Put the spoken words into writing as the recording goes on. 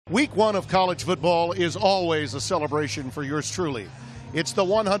Week one of college football is always a celebration for yours truly. It's the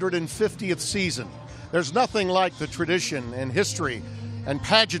 150th season. There's nothing like the tradition and history and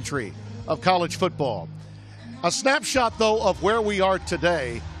pageantry of college football. A snapshot, though, of where we are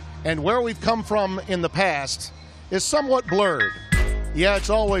today and where we've come from in the past is somewhat blurred. Yeah, it's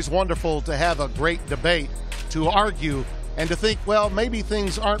always wonderful to have a great debate, to argue, and to think, well, maybe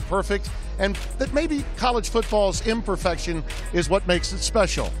things aren't perfect, and that maybe college football's imperfection is what makes it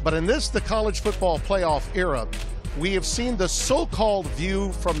special. But in this, the college football playoff era, we have seen the so-called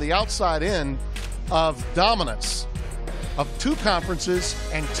view from the outside in of dominance of two conferences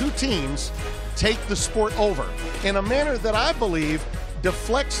and two teams take the sport over in a manner that I believe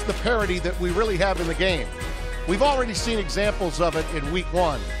deflects the parity that we really have in the game. We've already seen examples of it in week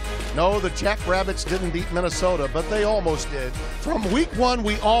one. No, the Jackrabbits didn't beat Minnesota, but they almost did. From week one,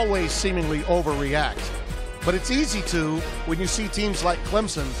 we always seemingly overreact. But it's easy to when you see teams like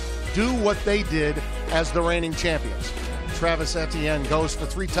Clemson do what they did as the reigning champions. Travis Etienne goes for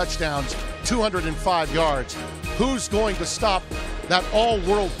 3 touchdowns, 205 yards. Who's going to stop that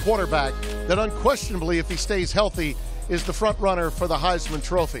all-world quarterback that unquestionably, if he stays healthy, is the front runner for the Heisman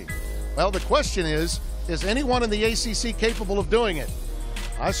Trophy? Well, the question is anyone in the ACC capable of doing it?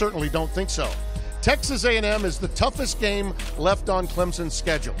 I certainly don't think so. Texas A&M is the toughest game left on Clemson's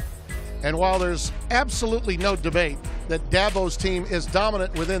schedule. And while there's absolutely no debate that Dabo's team is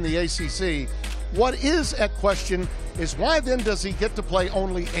dominant within the ACC, what is at question is why then does he get to play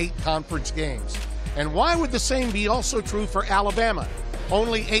only 8 conference games? And why would the same be also true for Alabama?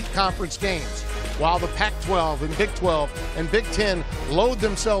 Only 8 conference games, while the Pac-12 and Big 12 and Big 10 load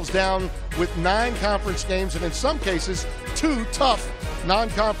themselves down with 9 conference games and in some cases 2 tough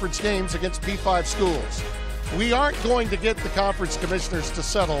non-conference games against P5 schools. We aren't going to get the conference commissioners to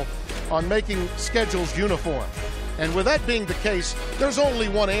settle on making schedules uniform. And with that being the case, there's only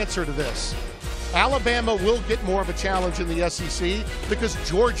one answer to this. Alabama will get more of a challenge in the SEC because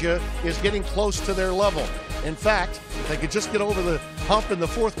Georgia is getting close to their level. In fact, if they could just get over the hump in the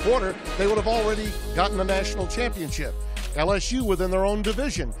fourth quarter, they would have already gotten a national championship. LSU within their own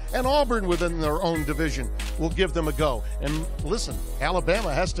division and Auburn within their own division will give them a go. And listen,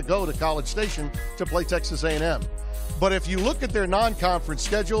 Alabama has to go to College Station to play Texas A&M. But if you look at their non-conference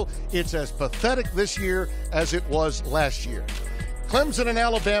schedule, it's as pathetic this year as it was last year. Clemson and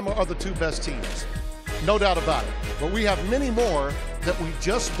Alabama are the 2 best teams, no doubt about it. But we have many more that we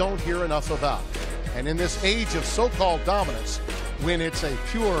just don't hear enough about. And in this age of so-called dominance, when it's a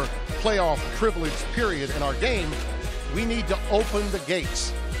pure playoff privilege period in our game, we need to open the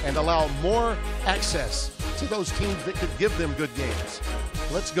gates and allow more access to those teams that could give them good games.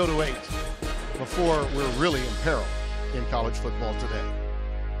 Let's go to 8 before we're really in peril in college football today.